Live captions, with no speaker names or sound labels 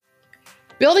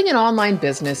Building an online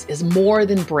business is more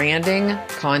than branding,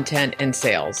 content, and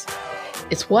sales.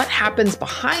 It's what happens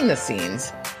behind the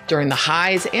scenes during the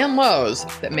highs and lows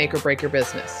that make or break your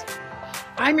business.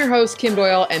 I'm your host, Kim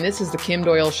Doyle, and this is The Kim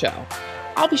Doyle Show.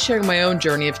 I'll be sharing my own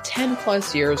journey of 10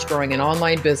 plus years growing an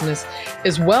online business,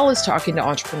 as well as talking to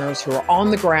entrepreneurs who are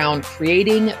on the ground,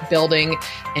 creating, building,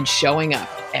 and showing up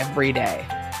every day.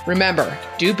 Remember,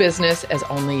 do business as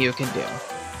only you can do.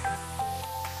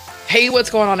 Hey, what's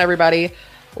going on, everybody?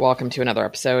 Welcome to another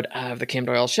episode of The Kim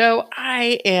Doyle Show.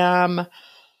 I am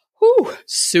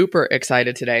super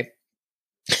excited today.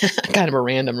 Kind of a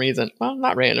random reason. Well,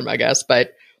 not random, I guess,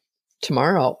 but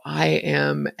tomorrow I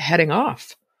am heading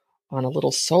off on a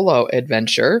little solo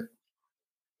adventure.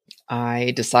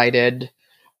 I decided,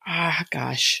 I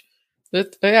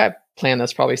planned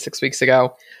this probably 6 weeks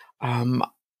ago,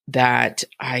 that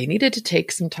I needed to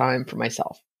take some time for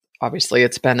myself. Obviously,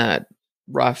 it's been a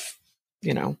rough,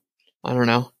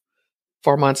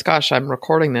 4 months. Gosh, I'm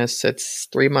recording this. It's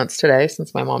 3 months today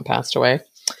since my mom passed away.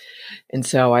 And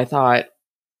so I thought,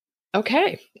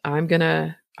 okay, I'm going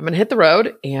to hit the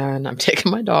road and I'm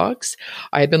taking my dogs.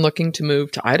 I had been looking to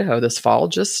move to Idaho this fall. I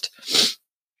don't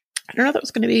know if that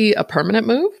was going to be a permanent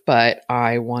move, but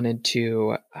I wanted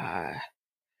to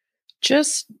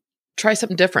just try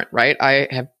something different, right?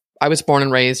 I was born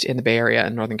and raised in the Bay Area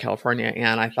in Northern California,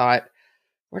 and I thought,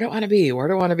 where do I want to be? Where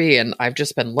do I want to be? And I've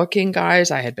just been looking,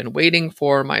 guys. I had been waiting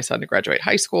for my son to graduate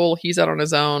high school. He's out on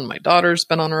his own. My daughter's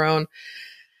been on her own.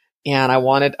 And I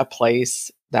wanted a place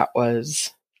that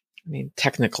was,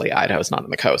 technically Idaho's not on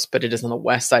the coast, but it is on the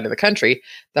west side of the country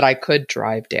that I could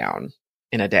drive down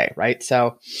in a day, right?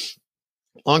 So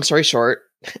long story short,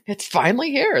 it's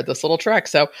finally here, this little trek.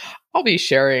 So I'll be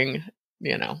sharing,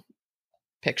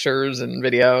 pictures and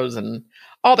videos and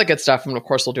all the good stuff. And of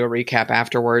course, we'll do a recap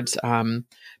afterwards.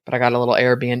 But I got a little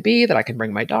Airbnb that I can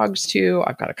bring my dogs to.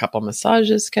 I've got a couple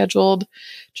massages scheduled.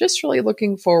 Just really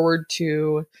looking forward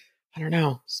to,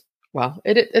 Well,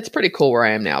 it's pretty cool where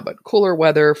I am now, but cooler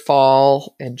weather,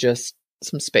 fall, and just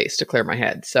some space to clear my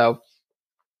head. So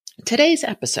today's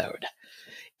episode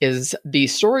is the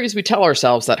stories we tell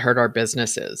ourselves that hurt our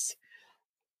businesses.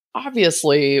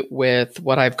 Obviously, with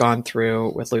what I've gone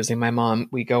through with losing my mom,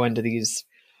 we go into these,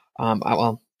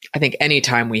 I think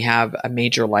anytime we have a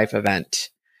major life event,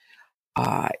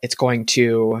 we're going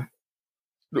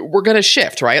to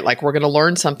shift, right? Like we're going to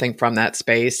learn something from that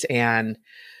space, and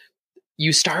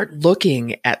you start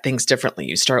looking at things differently.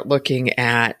 You start looking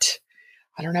at,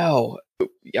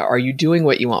 are you doing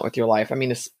what you want with your life?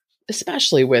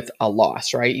 Especially with a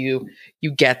loss, right? You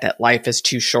get that life is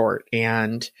too short.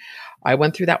 And I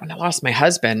went through that when I lost my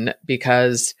husband,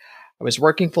 because I was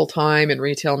working full time in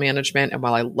retail management. And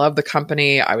while I love the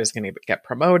company, I was going to get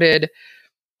promoted.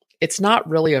 It's not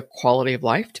really a quality of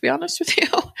life, to be honest with you,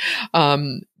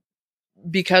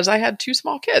 because I had two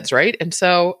small kids, right? And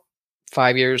so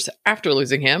 5 years after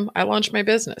losing him, I launched my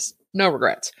business. No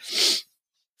regrets.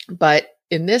 But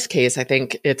in this case, I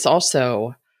think it's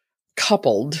also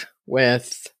coupled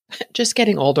with just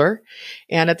getting older.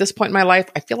 And at this point in my life,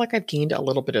 I feel like I've gained a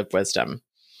little bit of wisdom.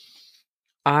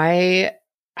 I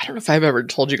don't know if I've ever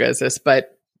told you guys this,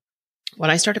 but when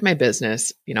I started my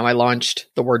business, I launched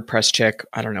the WordPress Chick,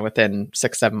 within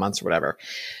 6-7 months or whatever.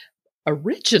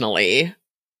 Originally,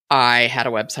 I had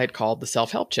a website called The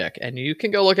Self-Help Chick, and you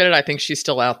can go look at it. I think she's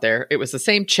still out there. It was the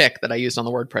same chick that I used on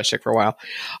the WordPress Chick for a while.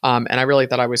 And I really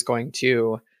thought I was going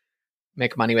to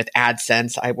make money with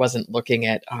AdSense. I wasn't looking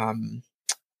at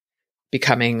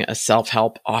becoming a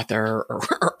self-help author,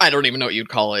 or I don't even know what you'd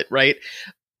call it, right?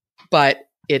 But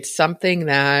it's something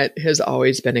that has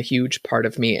always been a huge part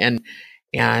of me. And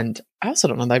I also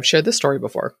don't know that I've shared this story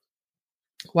before.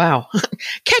 Wow.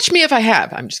 Catch me if I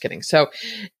have. I'm just kidding. So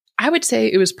I would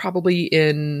say it was probably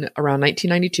in around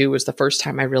 1992 was the first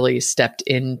time I really stepped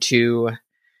into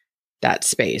that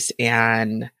space.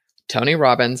 And Tony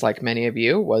Robbins, like many of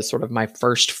you, was sort of my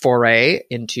first foray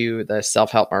into the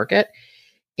self-help market.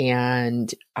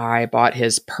 And I bought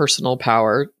his Personal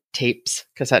Power tapes,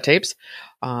 cassette tapes.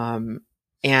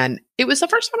 And it was the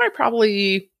first time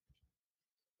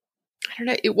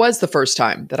it was the first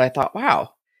time that I thought,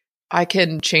 wow, I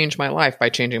can change my life by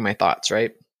changing my thoughts,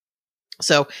 right?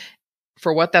 So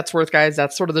for what that's worth, guys,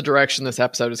 that's sort of the direction this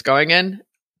episode is going in.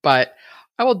 But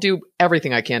I will do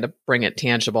everything I can to bring it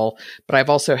tangible. But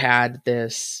I've also had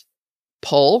this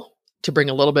pull to bring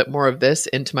a little bit more of this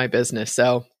into my business.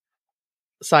 So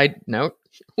side note,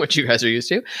 which you guys are used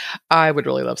to, I would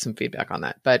really love some feedback on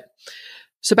that. But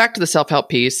so back to the self-help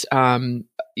piece, I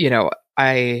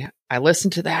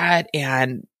listened to that,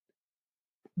 and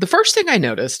the first thing I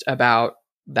noticed about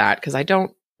that, because I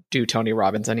don't do Tony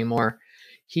Robbins anymore,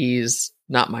 he's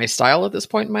not my style at this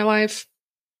point in my life.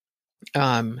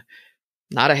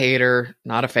 Not a hater,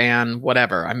 not a fan,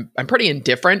 whatever. I'm pretty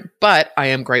indifferent, but I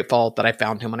am grateful that I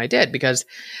found him when I did, because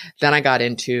then I got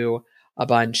into a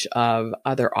bunch of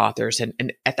other authors.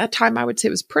 And at that time, I would say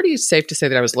it was pretty safe to say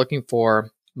that I was looking for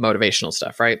motivational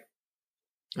stuff, right?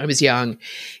 I was young,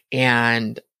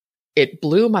 and it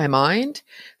blew my mind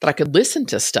that I could listen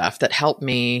to stuff that helped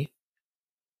me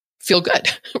feel good.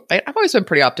 Right? I've always been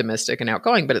pretty optimistic and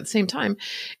outgoing, but at the same time,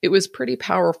 it was pretty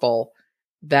powerful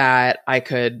that I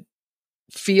could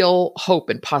feel hope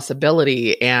and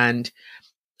possibility. And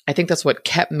I think that's what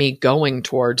kept me going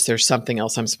towards there's something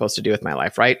else I'm supposed to do with my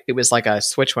life, right? It was like a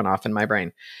switch went off in my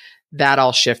brain. That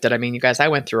all shifted. I mean, you guys, I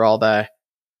went through all the,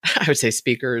 I would say,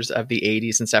 speakers of the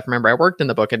 80s and stuff. Remember, I worked in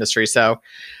the book industry, so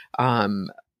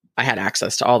I had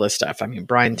access to all this stuff. I mean,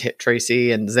 Brian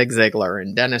Tracy and Zig Ziglar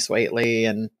and Dennis Waitley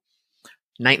and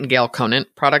Nightingale Conant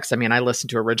products. I mean, I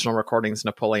listened to original recordings of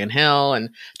Napoleon Hill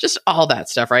and just all that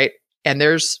stuff, right? And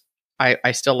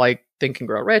I still like Think and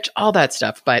Grow Rich, all that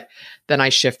stuff. But then I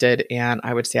shifted, and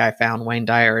I would say I found Wayne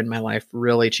Dyer, and my life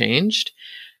really changed.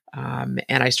 And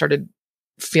I started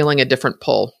feeling a different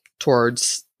pull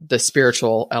towards the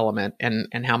spiritual element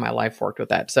and how my life worked with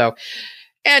that. So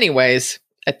anyways,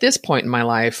 at this point in my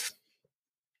life,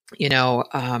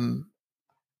 and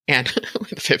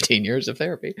with 15 years of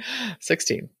therapy,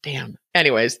 16, damn.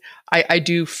 Anyways, I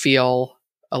do feel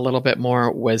a little bit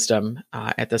more wisdom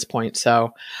at this point.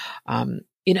 So,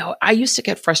 I used to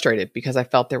get frustrated because I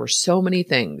felt there were so many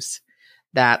things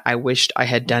that I wished I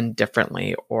had done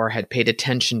differently or had paid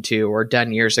attention to or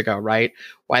done years ago, right?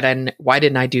 Why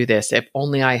didn't I do this? If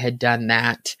only I had done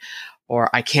that, or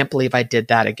I can't believe I did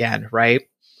that again, right?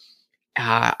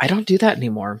 I don't do that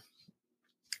anymore.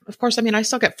 Of course, I mean, I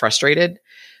still get frustrated,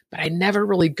 but I never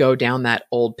really go down that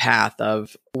old path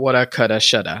of woulda, coulda,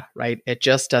 shoulda, right? It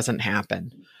just doesn't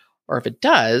happen. Or if it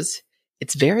does,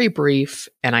 it's very brief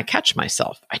and I catch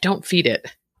myself. I don't feed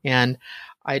it. And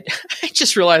I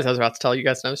just realized I was about to tell you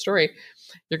guys another story.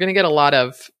 You're going to get a lot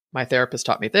of, my therapist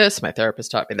taught me this, my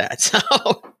therapist taught me that. So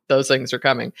those things are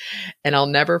coming. And I'll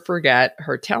never forget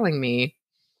her telling me,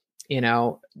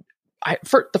 the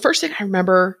first thing I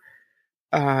remember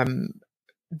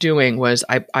doing was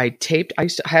I taped, I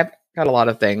used to have got a lot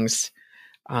of things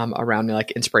around me,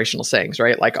 like inspirational sayings,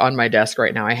 right? Like on my desk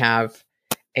right now, I have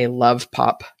a Love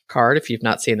Pop card. If you've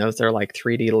not seen those, they're like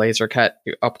 3D laser cut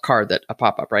up card that a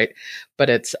pop up, right? But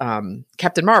it's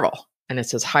Captain Marvel, and it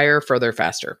says higher, further,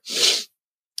 faster.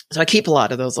 So I keep a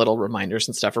lot of those little reminders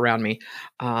and stuff around me.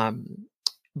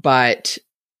 But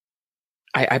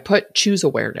I put choose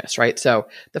awareness, right? So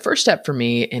the first step for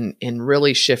me in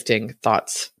really shifting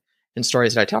thoughts and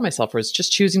stories that I tell myself was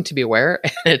just choosing to be aware.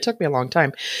 And it took me a long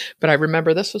time, but I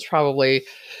remember this was probably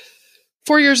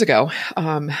 4 years ago.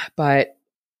 But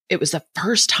it was the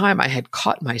first time I had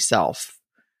caught myself.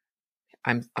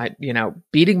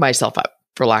 Beating myself up,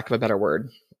 for lack of a better word.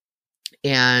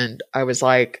 And I was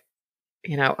like,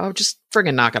 just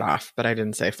friggin' knock it off. But I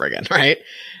didn't say friggin', right?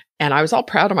 And I was all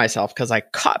proud of myself because I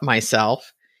caught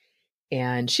myself.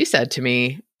 And she said to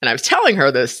me, and I was telling her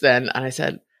this then, and I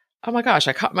said, oh my gosh,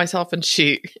 I caught myself. And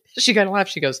she kind of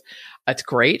laughed. She goes, that's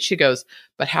great. She goes,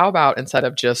 but how about instead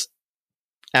of just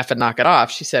F and knock it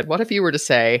off, she said, what if you were to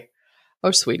say, oh,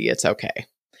 sweetie, it's okay.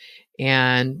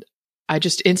 And I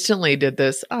just instantly did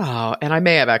this. Oh, and I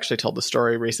may have actually told the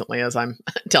story recently as I'm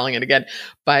telling it again,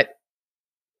 but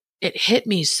it hit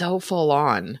me so full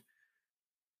on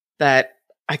that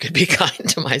I could be kind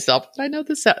to myself. I know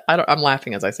this, I'm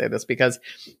laughing as I say this because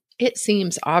it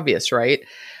seems obvious, right?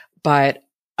 But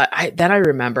then I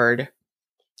remembered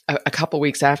a couple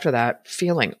weeks after that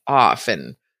feeling off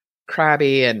and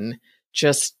crabby and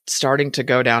just starting to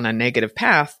go down a negative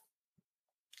path.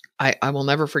 I will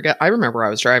never forget. I remember I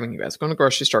was driving, you guys, going to the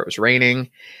grocery store. It was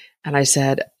raining. And I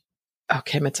said, oh,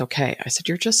 Kim, it's okay. I said,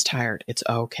 you're just tired. It's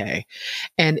okay.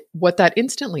 And what that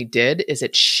instantly did is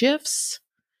it shifts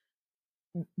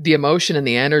the emotion and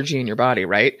the energy in your body,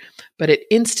 right? But it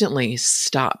instantly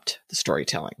stopped the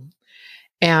storytelling.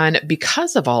 And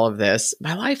because of all of this,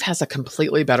 my life has a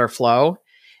completely better flow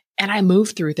and I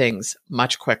move through things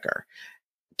much quicker.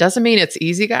 Doesn't mean it's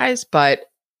easy, guys, but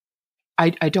I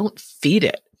don't feed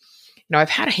it. I've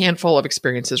had a handful of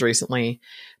experiences recently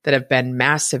that have been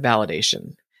massive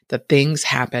validation that things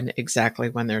happen exactly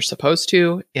when they're supposed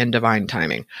to in divine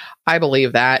timing. I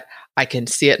believe that. I can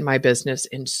see it in my business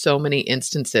in so many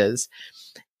instances.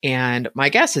 And my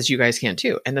guess is you guys can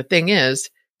too. And the thing is,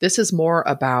 this is more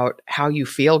about how you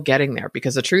feel getting there.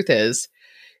 Because the truth is,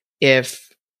 if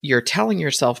you're telling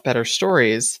yourself better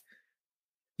stories,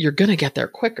 you're going to get there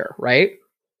quicker, right?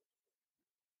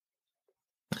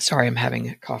 Sorry, I'm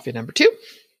having coffee number 2.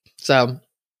 So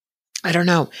I don't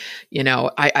know.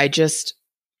 I just,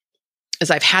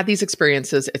 as I've had these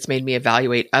experiences, it's made me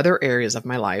evaluate other areas of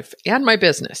my life and my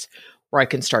business where I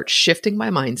can start shifting my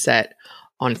mindset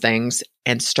on things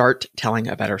and start telling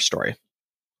a better story.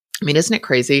 I mean, isn't it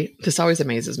crazy? This always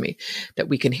amazes me that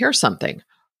we can hear something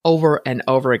over and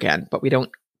over again, but we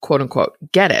don't, quote unquote,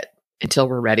 get it until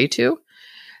we're ready to.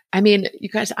 I mean, you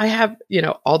guys, I have,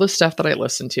 all the stuff that I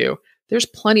listen to. There's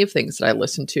plenty of things that I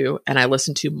listen to and I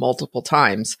listen to multiple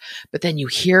times, but then you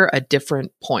hear a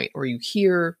different point or you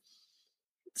hear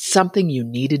something you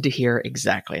needed to hear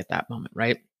exactly at that moment,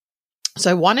 right?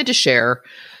 So I wanted to share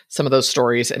some of those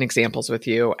stories and examples with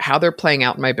you, how they're playing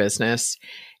out in my business,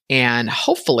 and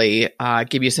hopefully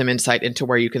give you some insight into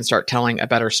where you can start telling a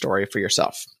better story for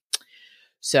yourself.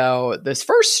 So this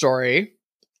first story,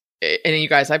 and you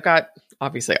guys, I've got,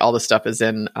 obviously all the stuff is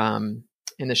in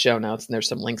the show notes and there's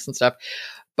some links and stuff.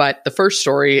 But the first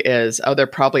story is, they're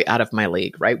probably out of my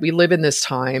league, right? We live in this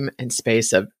time and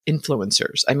space of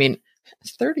influencers. I mean,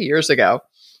 30 years ago,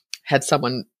 had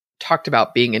someone talked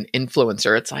about being an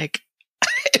influencer, it's like,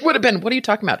 it would have been, what are you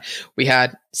talking about? We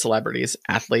had celebrities,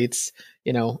 athletes,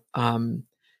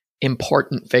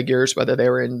 important figures, whether they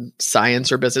were in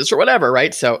science or business or whatever,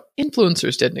 right? So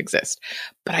influencers didn't exist.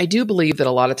 But I do believe that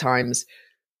a lot of times,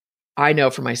 I know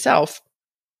for myself,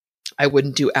 I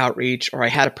wouldn't do outreach, or I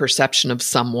had a perception of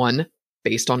someone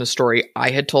based on a story I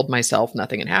had told myself,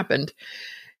 nothing had happened,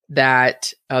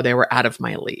 that they were out of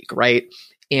my league, right?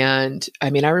 And I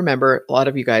mean, I remember, a lot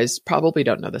of you guys probably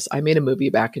don't know this. I made a movie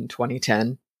back in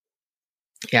 2010.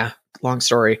 Yeah, long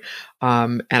story.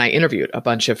 And I interviewed a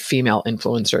bunch of female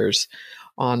influencers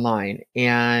online,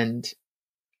 and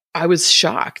I was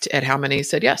shocked at how many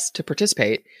said yes to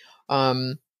participate.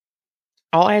 All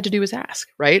I had to do was ask,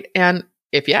 right? And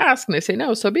if you ask and they say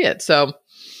no, so be it. So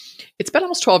it's been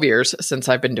almost 12 years since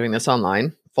I've been doing this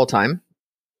online full time.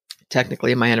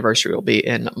 Technically, my anniversary will be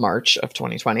in March of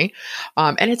 2020.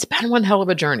 And it's been one hell of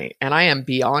a journey. And I am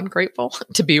beyond grateful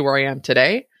to be where I am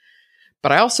today.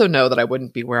 But I also know that I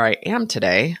wouldn't be where I am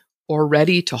today or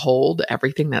ready to hold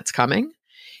everything that's coming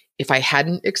if I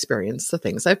hadn't experienced the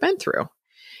things I've been through.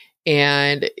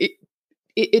 And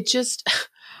it just,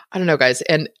 I don't know, guys.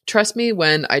 And trust me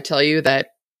when I tell you that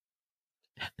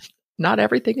not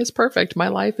everything is perfect. My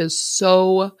life is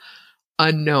so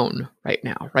unknown right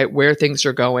now, right? Where things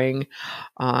are going.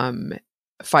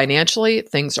 Financially,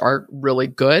 things are really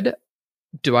good.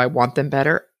 Do I want them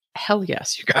better? Hell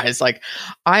yes, you guys. Like,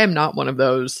 I am not one of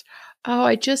those,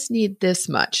 I just need this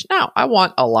much. No, I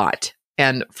want a lot.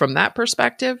 And from that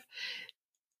perspective,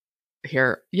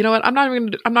 here, you know what? I'm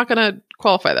not going to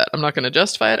qualify that. I'm not going to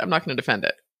justify it. I'm not going to defend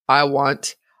it. I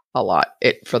want a lot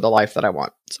for the life that I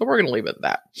want. So we're going to leave it at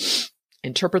that.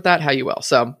 Interpret that how you will.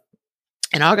 So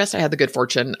in August, I had the good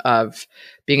fortune of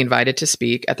being invited to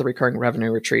speak at the Recurring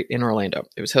Revenue Retreat in Orlando.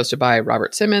 It was hosted by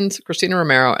Robert Simmons, Christina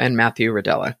Romero, and Matthew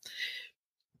Rodella.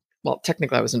 Well,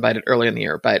 technically, I was invited early in the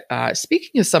year, but speaking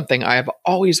is something I have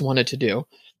always wanted to do.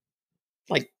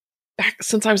 Like, back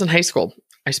since I was in high school,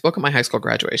 I spoke at my high school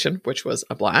graduation, which was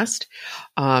a blast.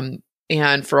 And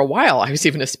for a while, I was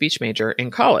even a speech major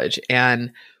in college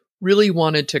and really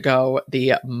wanted to go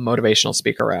the motivational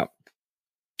speaker route.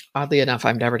 Oddly enough,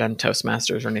 I've never done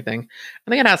Toastmasters or anything.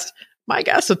 I think I asked my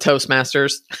guest with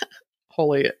Toastmasters,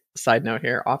 holy side note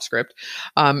here, off script,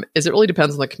 is it really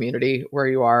depends on the community where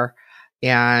you are.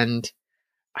 And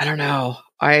I don't know,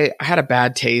 I had a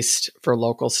bad taste for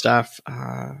local stuff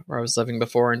where I was living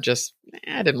before and just,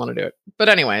 I didn't want to do it. But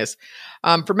anyways,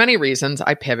 for many reasons,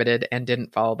 I pivoted and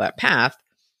didn't follow that path.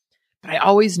 But I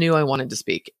always knew I wanted to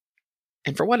speak.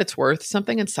 And for what it's worth,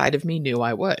 something inside of me knew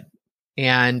I would.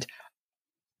 And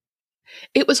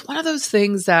it was one of those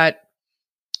things that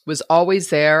was always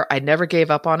there. I never gave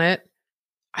up on it.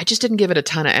 I just didn't give it a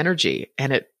ton of energy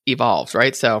and it evolved,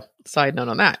 right? So side note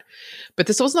on that. But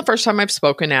this wasn't the first time I've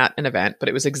spoken at an event, but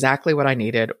it was exactly what I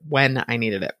needed when I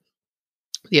needed it.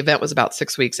 The event was about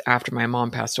 6 weeks after my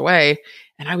mom passed away,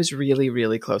 and I was really,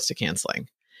 really close to canceling.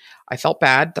 I felt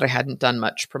bad that I hadn't done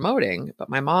much promoting, but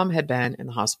my mom had been in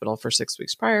the hospital for 6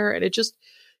 weeks prior, and it just,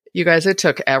 you guys, it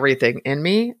took everything in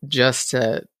me just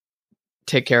to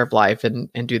take care of life and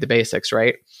do the basics,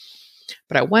 right?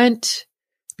 But I went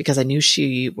because I knew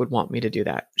she would want me to do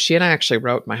that. She and I actually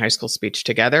wrote my high school speech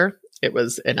together. It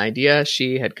was an idea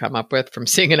she had come up with from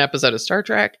seeing an episode of Star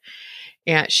Trek.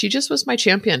 And she just was my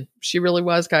champion. She really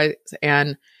was, guys.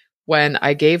 And when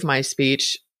I gave my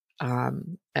speech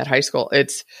at high school,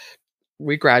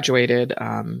 we graduated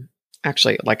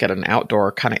actually like at an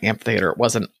outdoor kind of amphitheater. It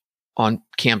wasn't on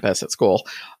campus at school.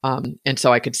 And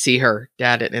so I could see her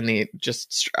dad in the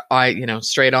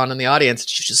straight on in the audience.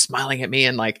 She's just smiling at me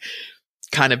and like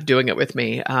kind of doing it with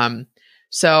me.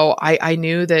 So I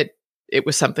knew that it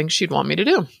was something she'd want me to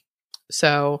do.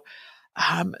 So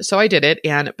I did it.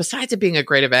 And besides it being a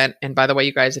great event, and by the way,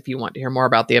 you guys, if you want to hear more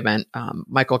about the event,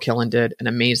 Michael Killen did an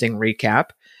amazing recap.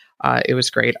 It was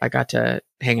great. I got to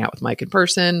hang out with Mike in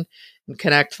person and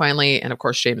connect finally. And of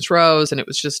course, James Rose. And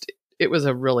it was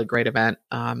a really great event.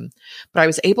 But I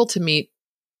was able to meet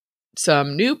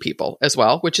some new people as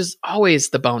well, which is always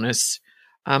the bonus,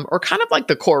 or kind of like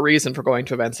the core reason for going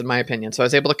to events, in my opinion. So I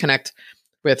was able to connect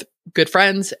with good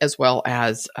friends as well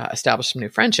as establish some new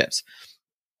friendships.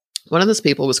 One of those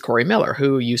people was Corey Miller,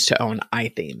 who used to own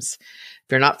iThemes.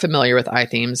 If you're not familiar with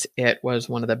iThemes, it was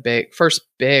one of the first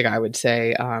big, I would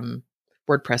say,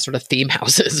 WordPress sort of theme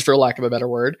houses, for lack of a better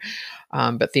word,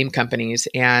 but theme companies.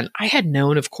 And I had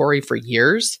known of Corey for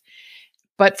years,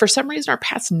 but for some reason, our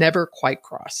paths never quite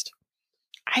crossed.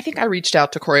 I think I reached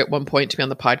out to Corey at one point to be on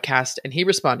the podcast, and he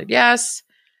responded, yes.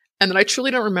 And then I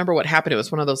truly don't remember what happened. It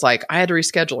was one of those, like, I had to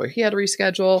reschedule or he had to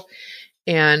reschedule.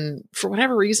 And for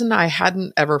whatever reason, I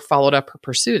hadn't ever followed up or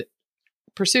pursued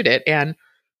it. And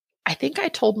I think I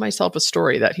told myself a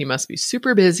story that he must be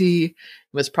super busy,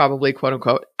 was probably, quote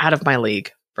unquote, out of my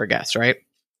league for guests, right?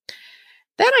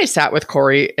 Then I sat with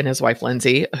Corey and his wife,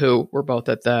 Lindsay, who were both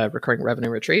at the Recurring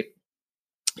Revenue Retreat.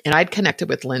 And I'd connected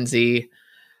with Lindsay,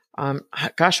 a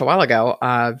while ago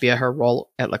via her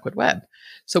role at Liquid Web.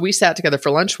 So we sat together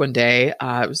for lunch one day.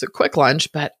 It was a quick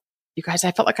lunch, but you guys,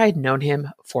 I felt like I had known him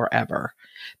forever.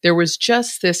 There was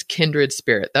just this kindred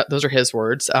spirit. Those are his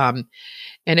words.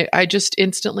 I just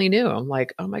instantly knew. I'm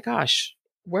like, oh my gosh,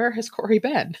 where has Corey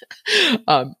been?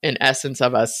 In essence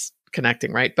of us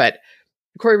connecting, right? But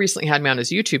Corey recently had me on his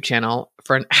YouTube channel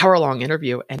for an hour-long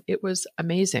interview, and it was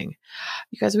amazing.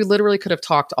 You guys, we literally could have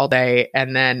talked all day.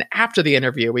 And then after the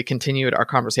interview, we continued our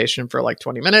conversation for like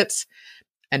 20 minutes.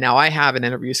 And now I have an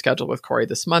interview scheduled with Corey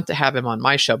this month to have him on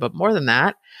my show. But more than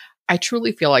that, I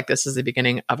truly feel like this is the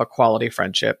beginning of a quality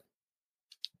friendship.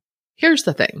 Here's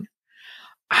the thing.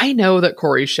 I know that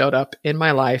Corey showed up in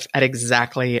my life at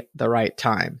exactly the right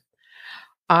time.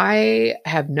 I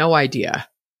have no idea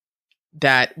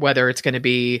that whether it's going to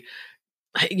be,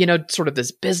 sort of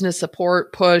this business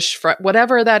support push,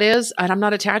 whatever that is, and I'm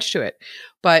not attached to it,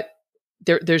 but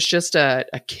there's just a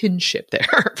kinship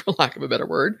there, for lack of a better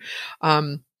word.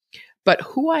 But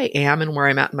who I am and where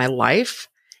I'm at in my life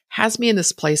has me in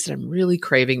this place that I'm really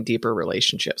craving deeper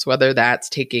relationships, whether that's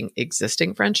taking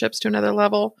existing friendships to another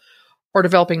level or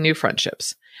developing new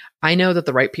friendships. I know that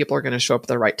the right people are going to show up at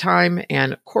the right time,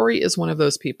 and Corey is one of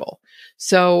those people.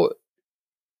 So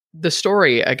the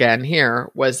story again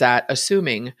here was that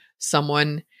assuming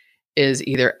someone is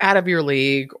either out of your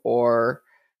league or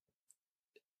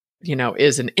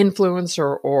is an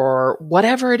influencer or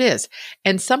whatever it is.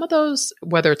 And some of those,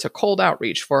 whether it's a cold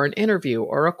outreach for an interview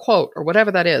or a quote or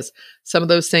whatever that is, some of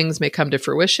those things may come to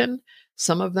fruition.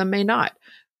 Some of them may not.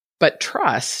 But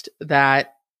trust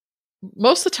that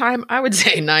most of the time, I would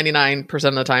say 99%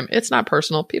 of the time, it's not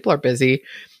personal. People are busy.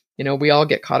 We all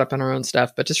get caught up in our own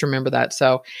stuff, but just remember that.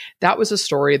 So that was a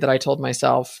story that I told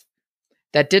myself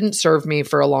that didn't serve me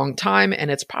for a long time.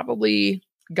 And it's probably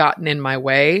gotten in my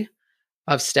way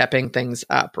of stepping things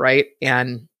up, right?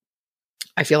 And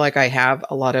I feel like I have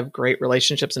a lot of great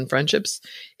relationships and friendships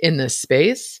in this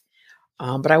space.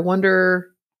 But I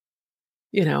wonder,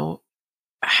 I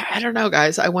don't know,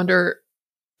 guys. I wonder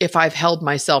if I've held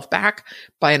myself back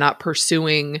by not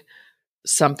pursuing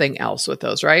something else with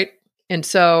those, right? And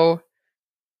so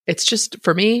it's just,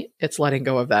 for me, it's letting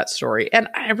go of that story. And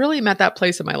I really am at that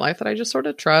place in my life that I just sort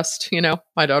of trust.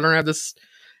 My daughter had this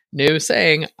new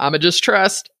saying, I'ma just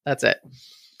trust. That's it.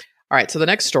 All right. So the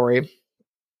next story,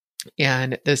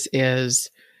 and this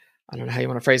is, I don't know how you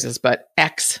want to phrase this, but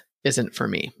X isn't for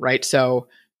me, right? So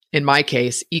in my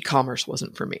case, e-commerce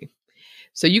wasn't for me.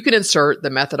 So you can insert the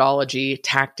methodology,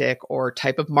 tactic, or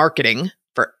type of marketing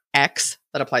for X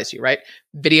that applies to you, right?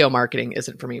 Video marketing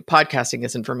isn't for me. Podcasting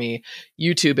isn't for me.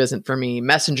 YouTube isn't for me.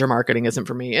 Messenger marketing isn't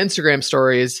for me. Instagram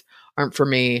stories aren't for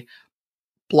me.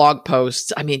 Blog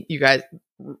posts. I mean, you guys,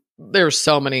 there's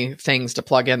so many things to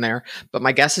plug in there, but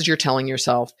my guess is you're telling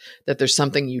yourself that there's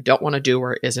something you don't want to do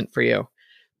or isn't for you.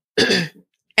 And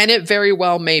it very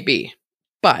well may be,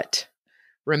 but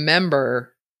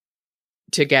remember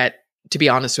to be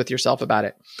honest with yourself about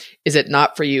it. Is it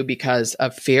not for you because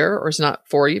of fear, or is it not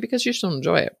for you because you still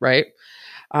enjoy it? Right.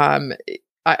 I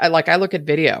look at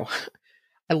video.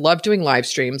 I love doing live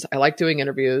streams. I like doing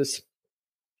interviews.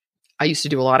 I used to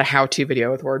do a lot of how-to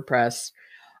video with WordPress.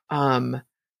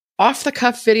 off the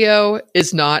cuff video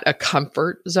is not a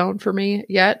comfort zone for me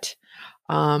yet.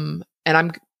 And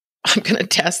I'm going to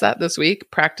test that this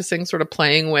week, practicing sort of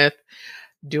playing with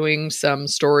doing some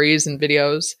stories and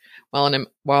videos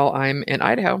while I'm in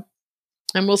Idaho.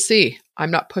 And we'll see.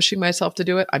 I'm not pushing myself to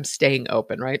do it. I'm staying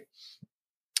open, right?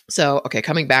 So, okay,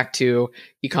 coming back to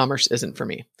e-commerce isn't for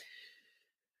me.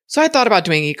 So I thought about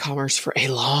doing e-commerce for a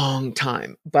long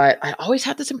time, but I always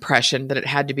had this impression that it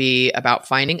had to be about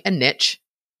finding a niche,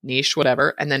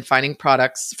 whatever, and then finding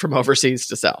products from overseas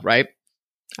to sell, right?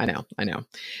 I know.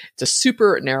 It's a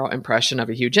super narrow impression of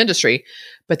a huge industry,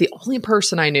 but the only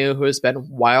person I knew who has been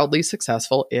wildly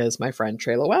successful is my friend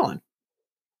Trey Llewellyn.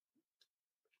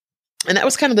 And that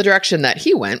was kind of the direction that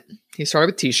he went. He started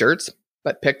with t-shirts,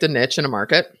 but picked a niche in a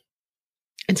market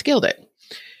and scaled it.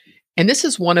 And this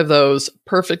is one of those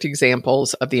perfect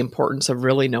examples of the importance of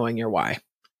really knowing your why.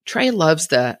 Trey loves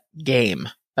the game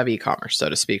of e-commerce, so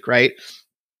to speak, right?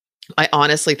 I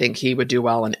honestly think he would do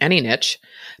well in any niche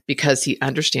because he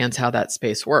understands how that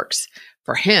space works.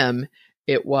 For him,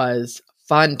 it was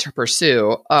fun to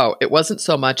pursue. It wasn't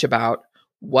so much about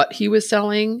what he was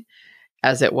selling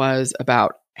as it was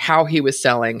about how he was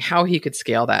selling, how he could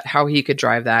scale that, how he could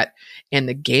drive that in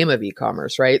the game of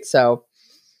e-commerce, right? So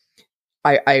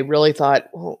I really thought,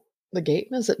 well, the game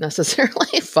isn't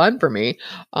necessarily fun for me.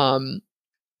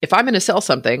 If I'm going to sell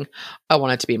something, I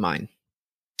want it to be mine.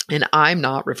 And I'm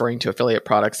not referring to affiliate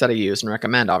products that I use and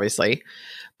recommend, obviously,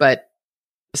 but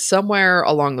somewhere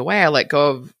along the way, I let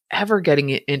go of ever getting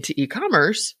into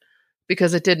e-commerce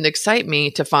because it didn't excite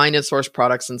me to find and source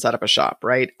products and set up a shop,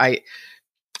 right? I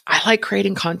like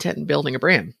creating content and building a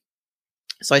brand.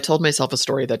 So I told myself a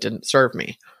story that didn't serve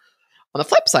me. On the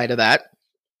flip side of that,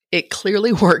 it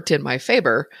clearly worked in my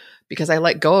favor because I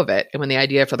let go of it. And when the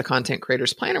idea for the Content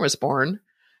Creators Planner was born,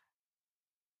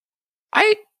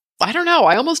 I don't know.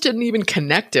 I almost didn't even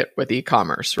connect it with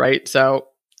e-commerce, right? So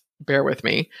bear with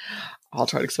me. I'll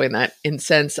try to explain that in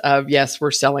sense of, yes,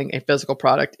 we're selling a physical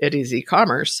product. It is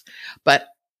e-commerce. But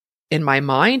in my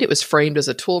mind, it was framed as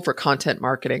a tool for content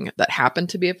marketing that happened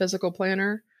to be a physical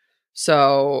planner.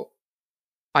 So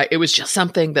it was just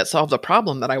something that solved a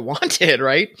problem that I wanted,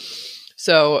 right?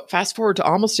 So fast forward to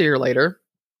almost a year later,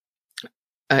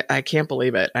 I can't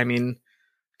believe it. I mean,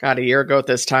 God, a year ago at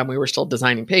this time, we were still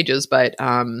designing pages, but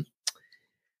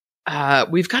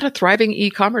we've got a thriving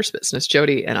e-commerce business,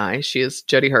 Jody and I.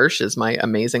 Jody Hirsch is my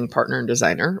amazing partner and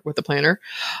designer with the planner.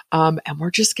 And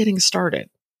we're just getting started.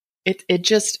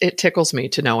 It tickles me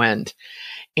to no end.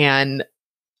 And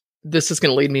this is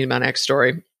going to lead me to my next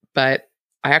story, but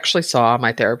I actually saw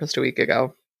my therapist a week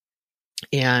ago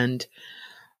and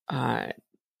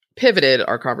pivoted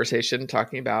our conversation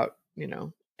talking about,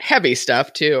 heavy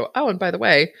stuff too. Oh, and by the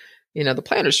way, the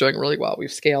planner's doing really well.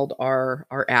 We've scaled our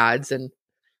ads, and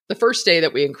the first day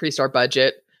that we increased our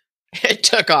budget, it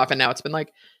took off, and now it's been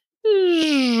like,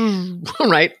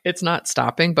 right? It's not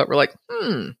stopping, but we're like,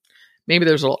 maybe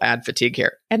there's a little ad fatigue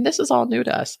here. And this is all new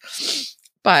to us.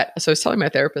 But so I was telling my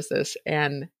therapist this,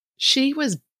 and she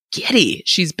was giddy.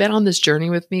 She's been on this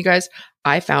journey with me, guys.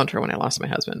 I found her when I lost my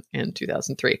husband in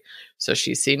 2003. So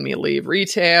she's seen me leave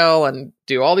retail and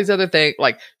do all these other things.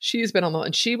 Like, she's been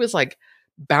and she was like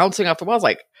bouncing off the walls,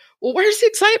 like, well, where's the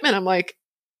excitement? I'm like,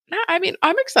 no, I mean,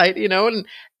 I'm excited, and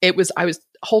I was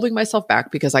holding myself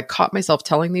back because I caught myself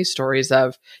telling these stories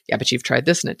of, yeah, but you've tried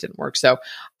this and it didn't work. So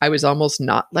I was almost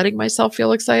not letting myself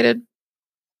feel excited.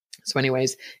 So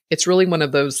anyways, it's really one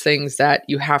of those things that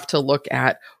you have to look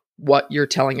at what you're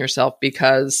telling yourself,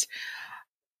 because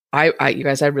you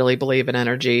guys, I really believe in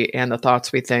energy and the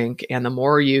thoughts we think. And the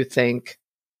more you think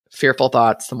fearful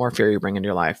thoughts, the more fear you bring into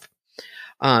your life.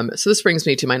 So this brings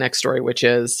me to my next story, which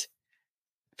is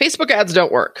Facebook ads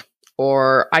don't work,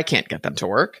 or I can't get them to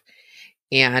work.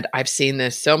 And I've seen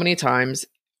this so many times.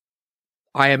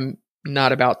 I am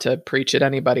not about to preach at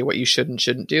anybody what you should and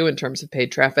shouldn't do in terms of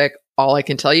paid traffic. All I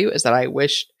can tell you is that I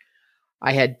wish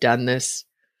I had done this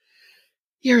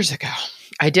years ago.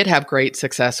 I did have great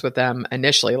success with them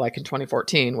initially, like in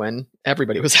 2014 when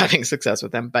everybody was having success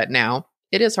with them, but now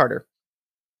it is harder.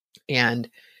 And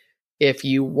if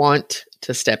you want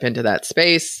to step into that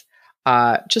space,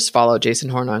 just follow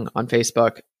Jason Hornung on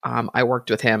Facebook. I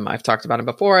worked with him. I've talked about him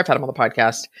before. I've had him on the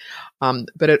podcast.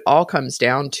 But it all comes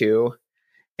down to,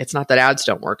 it's not that ads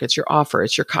don't work. It's your offer.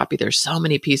 It's your copy. There's so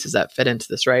many pieces that fit into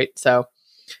this, right? So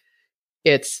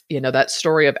it's, that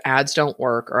story of ads don't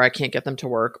work, or I can't get them to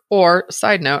work, or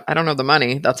side note, I don't have the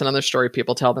money. That's another story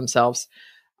people tell themselves.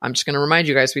 I'm just going to remind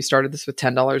you guys, we started this with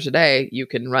 $10 a day. You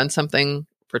can run something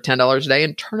for $10 a day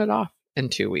and turn it off in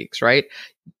 2 weeks, right?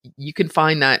 You can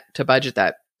find that to budget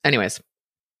that. Anyways,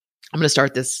 I'm going to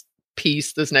start this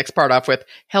piece, this next part off with,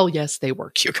 hell yes, they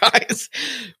work, you guys.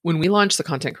 When we launched the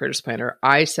Content Creators Planner,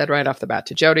 I said right off the bat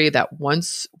to Jody that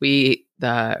once we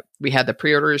had the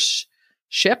pre-orders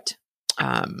shipped,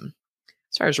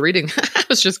 so I was reading, I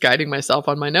was just guiding myself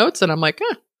on my notes, and I'm like,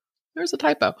 there's a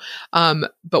typo.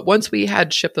 But once we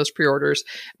had shipped those pre-orders,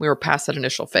 we were past that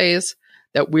initial phase,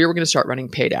 that we were going to start running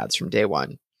paid ads from day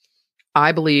one.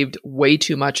 I believed way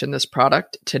too much in this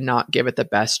product to not give it the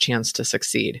best chance to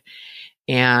succeed.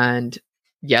 And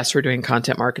yes, we're doing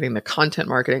content marketing. The content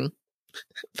marketing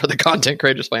for the Content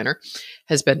Creators Planner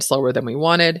has been slower than we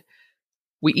wanted.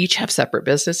 We each have separate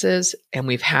businesses, and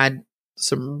we've had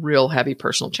some real heavy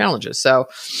personal challenges. So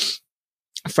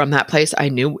from that place, I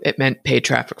knew it meant paid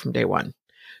traffic from day one.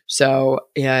 So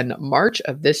in March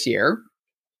of this year,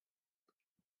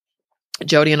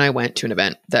 Jody and I went to an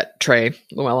event that Trey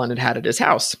Llewellyn had at his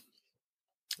house.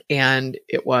 And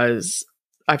it was,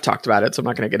 I've talked about it, so I'm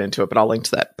not going to get into it, but I'll link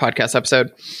to that podcast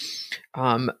episode.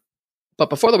 But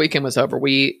before the weekend was over,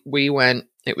 we went,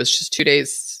 it was just 2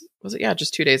 days, was it? Yeah,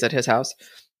 just 2 days at his house.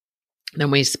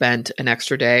 Then we spent an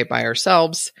extra day by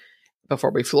ourselves before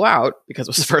we flew out, because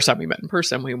it was the first time we met in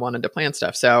person. We wanted to plan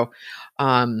stuff. So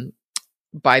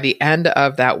by the end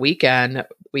of that weekend,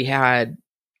 we had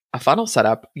a funnel set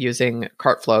up using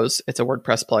CartFlows. It's a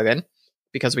WordPress plugin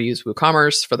because we use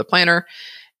WooCommerce for the planner,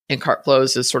 and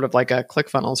CartFlows is sort of like a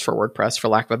ClickFunnels for WordPress, for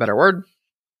lack of a better word.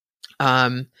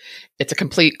 It's a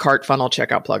complete cart funnel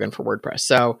checkout plugin for WordPress.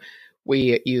 So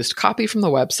we used copy from the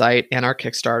website and our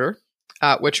Kickstarter,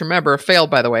 which, remember, failed,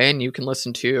 by the way, and you can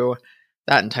listen to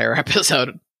that entire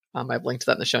episode. I've linked to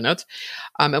that in the show notes.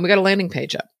 And we got a landing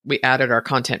page up. We added our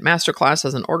content masterclass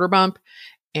as an order bump,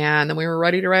 and then we were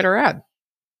ready to write our ad.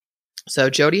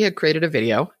 So Jody had created a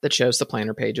video that shows the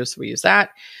planner pages. So we use that.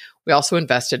 We also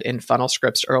invested in funnel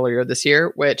scripts earlier this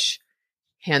year, which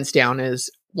hands down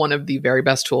is one of the very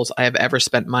best tools I have ever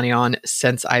spent money on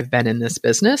since I've been in this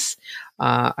business.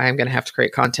 I am going to have to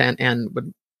create content, and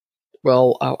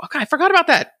I forgot about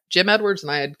that. Jim Edwards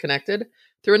and I had connected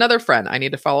through another friend. I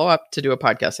need to follow up to do a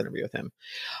podcast interview with him.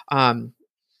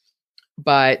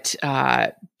 But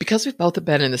because we've both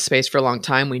been in this space for a long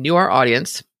time, we knew our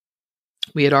audience.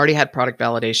 We had already had product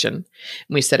validation, and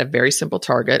we set a very simple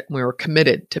target, and we were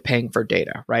committed to paying for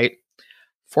data, right?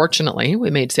 Fortunately,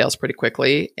 we made sales pretty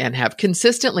quickly and have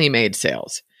consistently made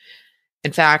sales.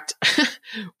 In fact,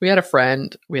 we had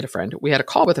a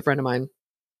call with a friend of mine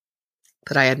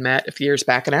that I had met a few years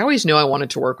back, and I always knew I wanted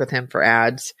to work with him for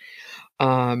ads.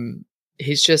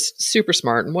 He's just super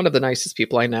smart and one of the nicest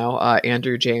people I know,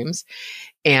 Andrew James.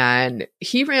 And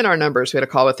he ran our numbers. We had a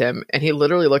call with him, and he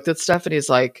literally looked at stuff and he's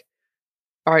like,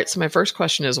 all right, so my first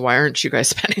question is, why aren't you guys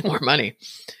spending more money?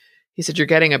 He said, you're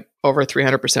getting over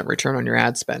 300% return on your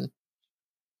ad spend.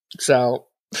 So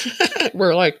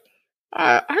we're like,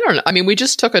 I don't know. I mean, we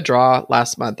just took a draw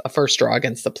last month, a first draw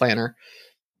against the planner,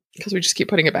 because we just keep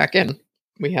putting it back in.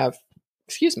 We have,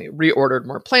 reordered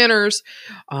more planners.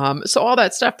 So all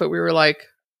that stuff, but we were like,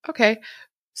 okay,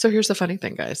 so here's the funny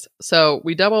thing, guys. So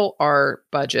we double our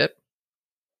budget,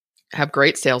 have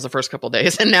great sales the first couple of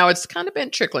days, and now it's kind of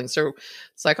been trickling. So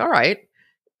it's like, all right.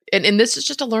 And this is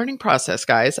just a learning process,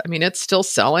 guys. I mean, it's still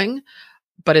selling,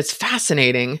 but it's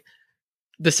fascinating.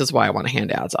 This is why I want to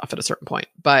hand ads off at a certain point.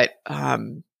 But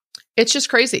it's just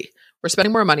crazy. We're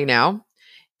spending more money now,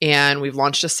 and we've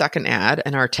launched a second ad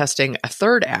and are testing a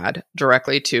third ad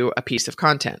directly to a piece of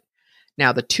content.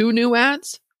 Now, the 2 new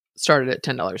ads started at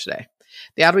 $10 a day.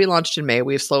 The ad we launched in May,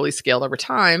 we've slowly scaled over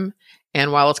time.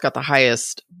 And while it's got the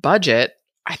highest budget,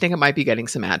 I think it might be getting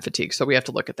some ad fatigue. So we have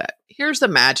to look at that. Here's the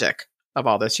magic of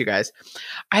all this, you guys.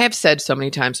 I have said so many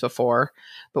times before,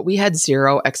 but we had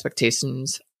zero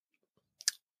expectations.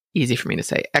 Easy for me to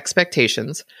say,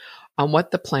 expectations on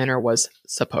what the planner was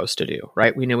supposed to do,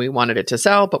 right? We knew we wanted it to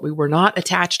sell, but we were not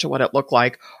attached to what it looked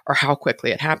like or how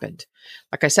quickly it happened.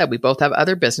 Like I said, we both have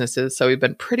other businesses, so we've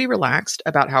been pretty relaxed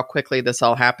about how quickly this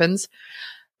all happens.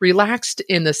 Relaxed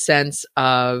in the sense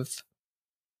of,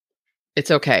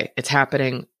 it's okay, it's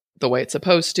happening the way it's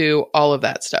supposed to, all of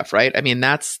that stuff, right? I mean,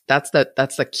 that's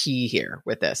the key here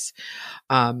with this.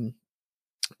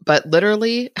 But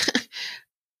literally,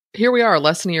 here we are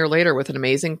less than a year later with an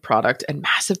amazing product and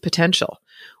massive potential.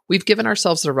 We've given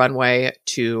ourselves the runway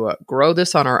to grow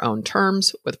this on our own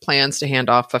terms with plans to hand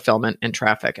off fulfillment and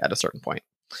traffic at a certain point.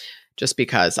 Just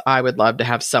because I would love to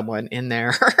have someone in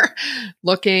there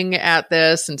looking at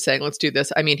this and saying, let's do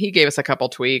this. I mean, he gave us a couple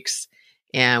tweaks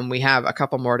and we have a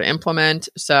couple more to implement.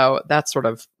 So that's sort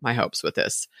of my hopes with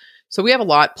this. So we have a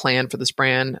lot planned for this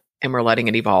brand and we're letting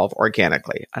it evolve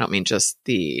organically. I don't mean just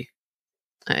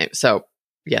so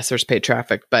yes, there's paid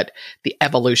traffic, but the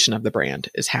evolution of the brand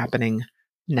is happening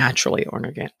naturally or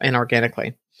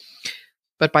inorganically.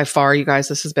 But by far, you guys,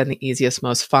 this has been the easiest,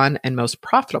 most fun, and most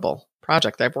profitable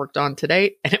project I've worked on to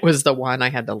date. And it was the one I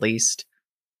had the least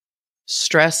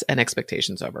stress and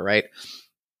expectations over, right?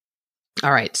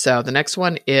 All right. So the next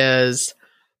one is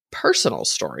personal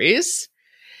stories.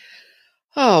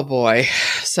 Oh boy.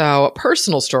 So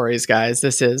personal stories, guys.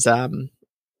 This is an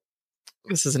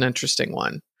interesting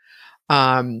one.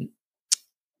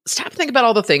 Stop thinking about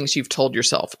all the things you've told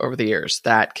yourself over the years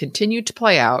that continue to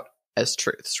play out as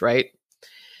truths, right?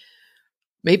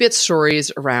 Maybe it's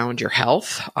stories around your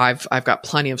health. I've got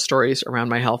plenty of stories around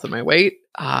my health and my weight.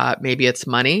 Maybe it's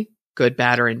money, good,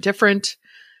 bad, or indifferent.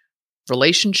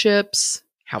 Relationships,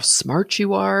 how smart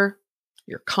you are,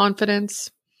 your confidence.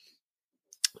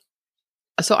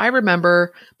 So I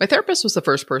remember my therapist was the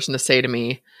first person to say to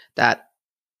me that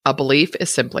a belief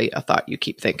is simply a thought you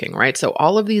keep thinking, right? So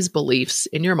all of these beliefs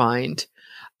in your mind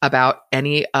about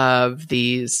any of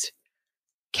these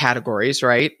categories,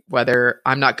 right? Whether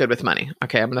I'm not good with money.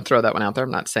 Okay, I'm going to throw that one out there.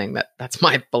 I'm not saying that that's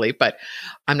my belief, but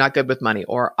I'm not good with money,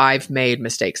 or I've made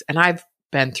mistakes. And I've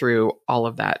been through all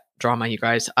of that drama, you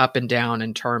guys, up and down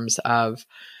in terms of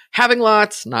having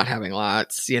lots, not having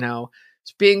lots,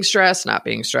 being stressed, not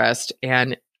being stressed.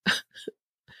 And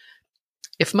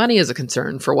if money is a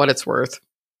concern, for what it's worth,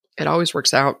 it always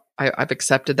works out. I've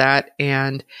accepted that.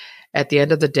 And at the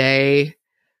end of the day,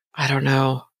 I don't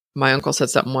know. My uncle said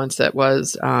something once that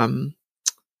was, don't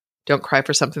cry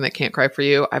for something that can't cry for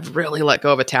you. I've really let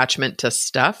go of attachment to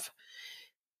stuff,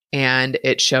 and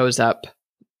it shows up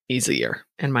easier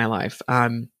in my life. I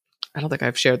don't think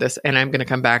I've shared this, and I'm going to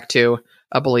come back to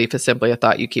a belief is simply a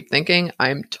thought you keep thinking.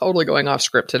 I'm totally going off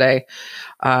script today.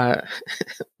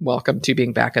 Welcome to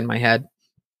being back in my head.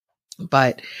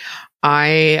 But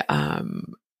I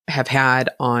have had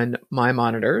on my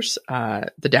monitors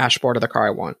the dashboard of the car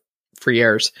I want for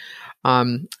years.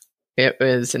 It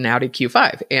was an Audi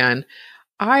Q5, and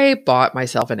I bought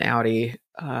myself an Audi.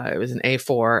 It was an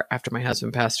A4 after my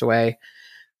husband passed away,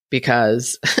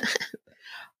 because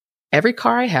every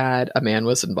car I had, a man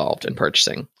was involved in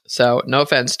purchasing. So no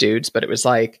offense, dudes, but it was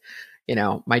like,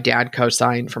 my dad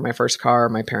co-signed for my first car,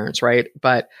 my parents, right?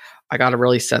 But I got a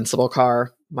really sensible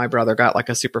car. My brother got like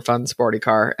a super fun sporty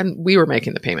car, and we were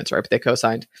making the payments, right? But they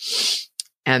co-signed.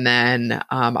 And then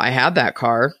I had that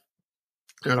car,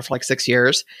 I don't know, for like 6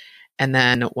 years. And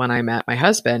then when I met my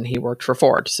husband, he worked for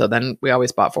Ford. So then we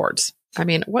always bought Fords. I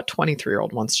mean, what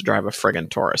 23-year-old wants to drive a friggin'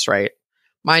 Taurus, right?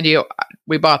 Mind you,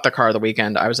 we bought the car the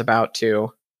weekend. I wasn't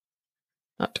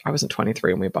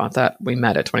 23 when we bought that. We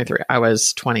met at 23. I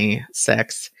was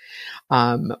 26.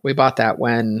 We bought that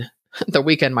when the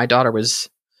weekend my daughter was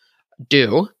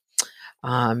due,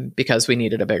 because we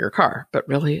needed a bigger car, but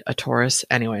really a Taurus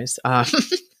anyways.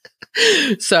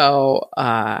 So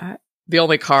the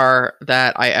only car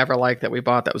that I ever liked that we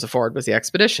bought that was a Ford was the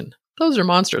Expedition. Those are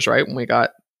monsters, right? When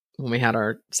we had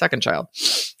our second child.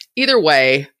 Either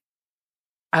way,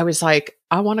 I was like,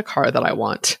 I want a car that I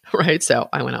want, right? So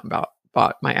I went out and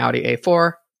bought my Audi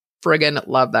A4. Friggin'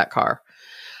 love that car.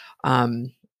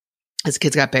 As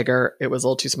kids got bigger, it was a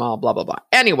little too small, blah, blah, blah.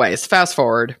 Anyways, fast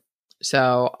forward.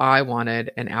 So I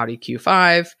wanted an Audi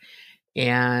Q5,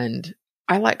 and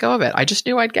I let go of it. I just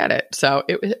knew I'd get it. So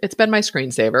it's been my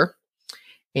screensaver.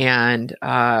 And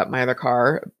my other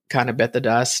car kind of bit the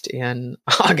dust in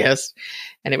August,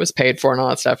 and it was paid for and all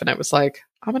that stuff. And it was like,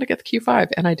 I'm going to get the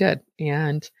Q5. And I did.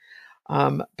 And,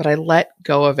 but I let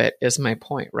go of it is my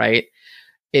point, right?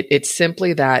 It's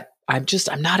simply that I'm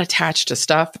not attached to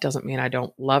stuff. It doesn't mean I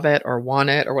don't love it or want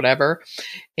it or whatever.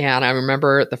 And I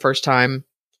remember the first time,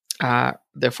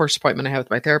 the first appointment I had with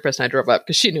my therapist, and I drove up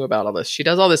because she knew about all this. She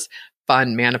does all this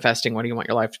fun manifesting, what do you want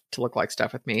your life to look like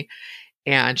stuff with me.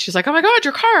 And she's like, oh my God,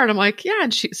 your car. And I'm like, yeah.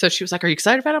 And so she was like, are you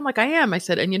excited about it? I'm like, I am. I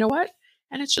said, and you know what?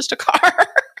 And it's just a car.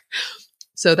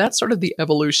 So that's sort of the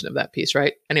evolution of that piece,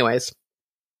 right? Anyways,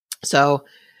 so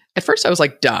at first I was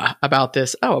like, duh, about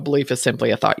this. Oh, a belief is simply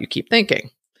a thought you keep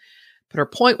thinking. But her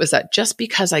point was that just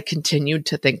because I continued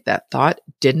to think that thought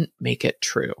didn't make it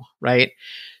true, right?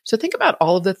 So think about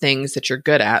all of the things that you're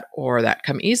good at or that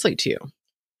come easily to you.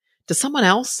 To someone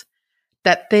else,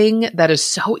 that thing that is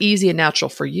so easy and natural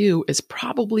for you is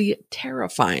probably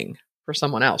terrifying for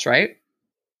someone else, right?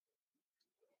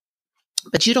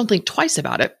 But you don't think twice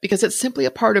about it because it's simply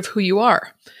a part of who you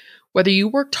are. Whether you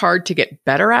worked hard to get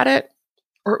better at it,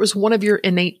 or it was one of your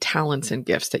innate talents and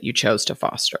gifts that you chose to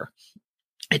foster.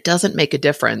 It doesn't make a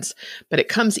difference, but it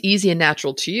comes easy and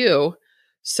natural to you.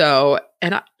 So,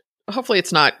 hopefully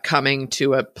it's not coming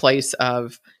to a place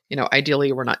of,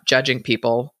 ideally we're not judging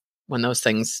people when those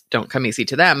things don't come easy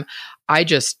to them. I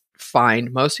just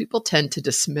find most people tend to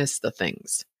dismiss the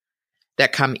things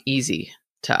that come easy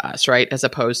to us, right? As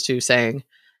opposed to saying,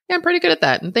 yeah, I'm pretty good at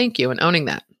that and thank you, and owning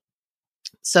that.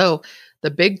 So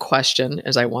the big question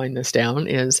as I wind this down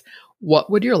is,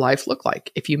 what would your life look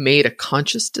like if you made a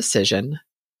conscious decision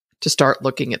to start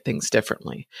looking at things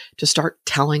differently, to start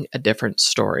telling a different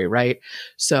story, right?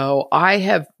 So I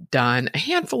have done a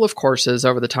handful of courses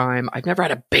over the time. I've never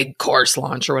had a big course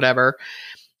launch or whatever.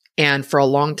 And for a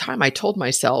long time, I told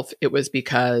myself it was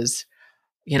because,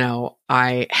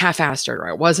 I half-assed it or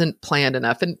I wasn't planned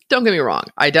enough. And don't get me wrong,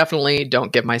 I definitely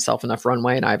don't give myself enough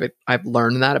runway. And I've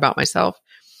learned that about myself.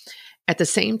 At the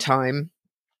same time,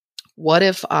 what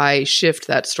if I shift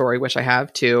that story, which I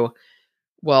have, to,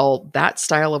 well, that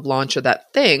style of launch or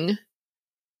that thing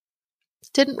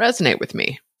didn't resonate with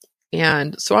me.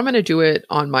 And so I'm going to do it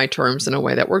on my terms in a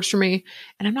way that works for me,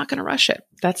 and I'm not going to rush it.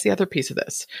 That's the other piece of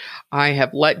this. I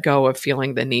have let go of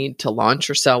feeling the need to launch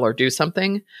or sell or do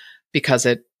something because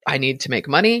I need to make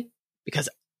money, because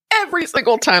every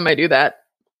single time I do that,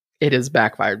 it is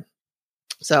backfired.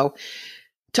 So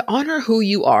to honor who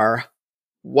you are,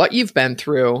 what you've been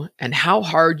through, and how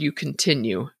hard you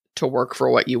continue to work for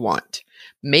what you want,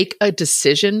 make a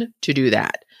decision to do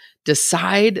that.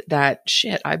 Decide that,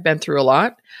 shit, I've been through a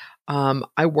lot.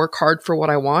 I work hard for what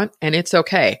I want, and it's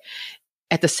okay.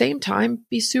 At the same time,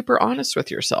 be super honest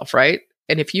with yourself, right?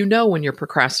 And if you know when you're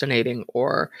procrastinating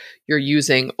or you're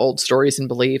using old stories and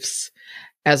beliefs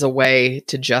as a way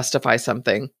to justify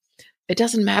something, it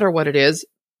doesn't matter what it is.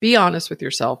 Be honest with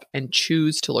yourself and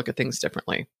choose to look at things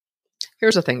differently.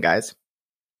 Here's the thing, guys.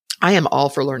 I am all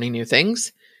for learning new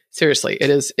things. Seriously, it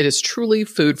is truly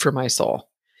food for my soul.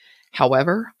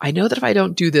 However, I know that if I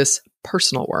don't do this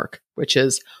personal work, which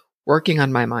is working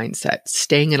on my mindset,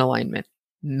 staying in alignment,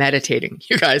 meditating.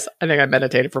 You guys, I think I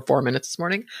meditated for 4 minutes this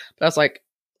morning, but I was like,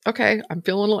 okay, I'm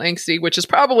feeling a little angsty, which is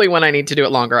probably when I need to do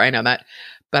it longer. I know that,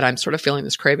 but I'm sort of feeling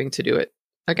this craving to do it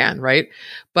again, right?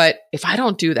 But if I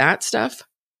don't do that stuff,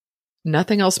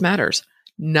 nothing else matters.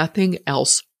 Nothing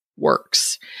else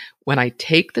works. When I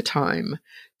take the time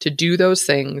to do those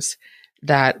things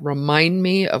that remind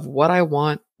me of what I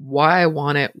want, why I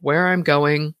want it, where I'm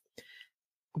going,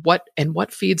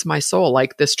 what feeds my soul.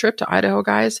 Like this trip to Idaho,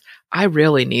 guys, I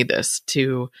really need this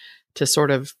to sort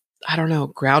of, I don't know,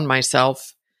 ground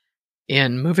myself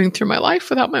in moving through my life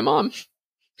without my mom.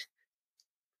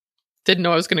 Didn't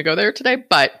know I was going to go there today,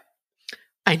 but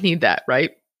I need that,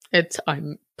 right?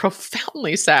 I'm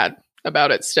profoundly sad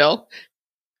about it still,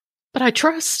 but I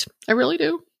trust. I really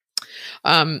do.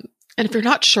 And if you're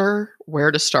not sure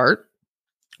where to start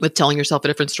with telling yourself a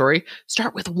different story,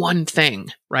 start with one thing,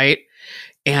 right?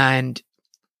 And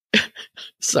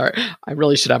sorry, I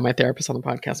really should have my therapist on the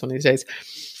podcast one of these days.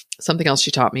 Something else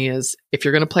she taught me is if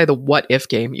you're going to play the what if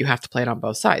game, you have to play it on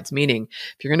both sides. Meaning,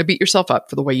 if you're going to beat yourself up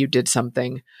for the way you did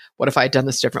something, what if I had done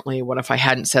this differently? What if I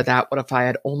hadn't said that? What if I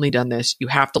had only done this? You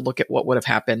have to look at what would have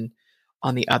happened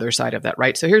on the other side of that,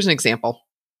 right? So here's an example.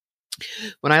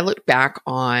 When I look back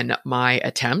on my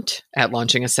attempt at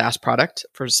launching a SaaS product,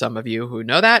 for some of you who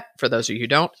know that, for those of you who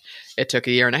don't, it took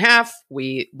 1.5 years.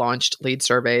 We launched Lead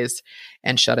Surveys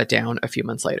and shut it down a few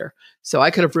months later. So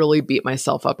I could have really beat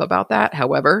myself up about that.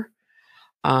 However,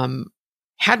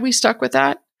 had we stuck with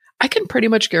that, I can pretty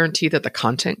much guarantee that the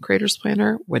Content Creators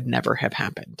Planner would never have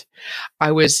happened.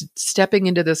 I was stepping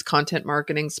into this content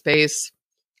marketing space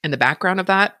in the background of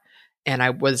that, and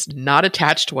I was not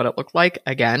attached to what it looked like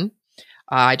again.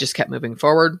 I just kept moving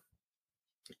forward,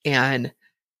 and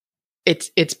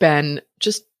it's been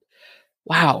just,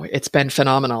 wow, it's been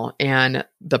phenomenal. And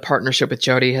the partnership with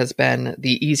Jody has been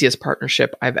the easiest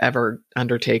partnership I've ever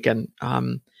undertaken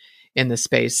in this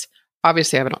space.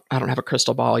 Obviously, I don't have a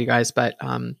crystal ball, you guys, but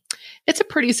it's a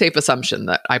pretty safe assumption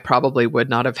that I probably would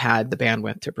not have had the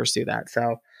bandwidth to pursue that.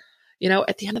 So,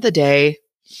 at the end of the day,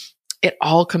 it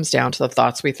all comes down to the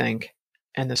thoughts we think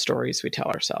and the stories we tell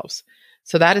ourselves.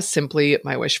 So that is simply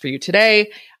my wish for you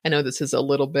today. I know this is a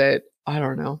little bit, I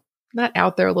don't know, not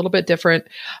out there, a little bit different.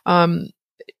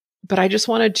 But I just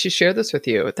wanted to share this with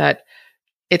you, that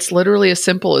it's literally as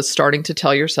simple as starting to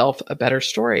tell yourself a better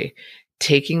story,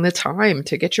 taking the time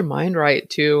to get your mind right,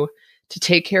 to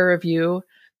take care of you.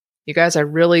 You guys, I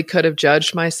really could have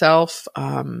judged myself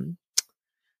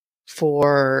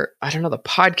for, I don't know, the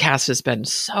podcast has been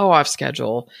so off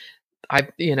schedule.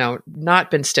 I've,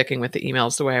 not been sticking with the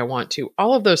emails the way I want to.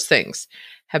 All of those things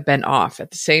have been off.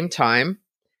 At the same time,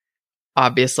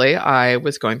 obviously, I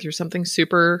was going through something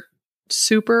super,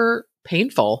 super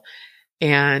painful.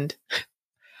 And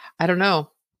I don't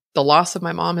know, the loss of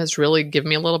my mom has really given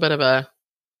me a little bit of a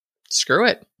screw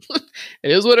it.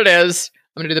 It is what it is.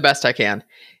 I'm going to do the best I can.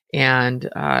 And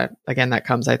again, that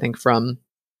comes, I think, from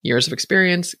years of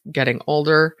experience, getting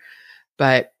older.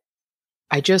 But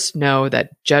I just know that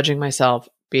judging myself,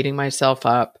 beating myself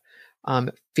up,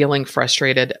 feeling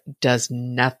frustrated does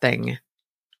nothing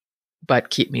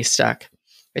but keep me stuck.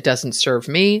 It doesn't serve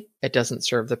me. It doesn't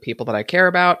serve the people that I care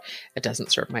about. It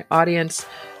doesn't serve my audience.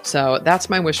 So that's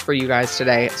my wish for you guys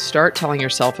today. Start telling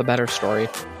yourself a better story.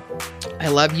 I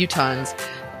love you tons.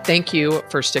 Thank you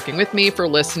for sticking with me, for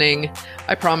listening.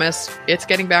 I promise it's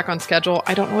getting back on schedule.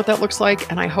 I don't know what that looks like,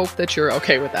 and I hope that you're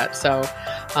okay with that. So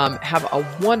have a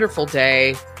wonderful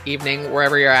day, evening,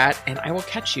 wherever you're at, and I will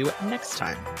catch you next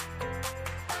time.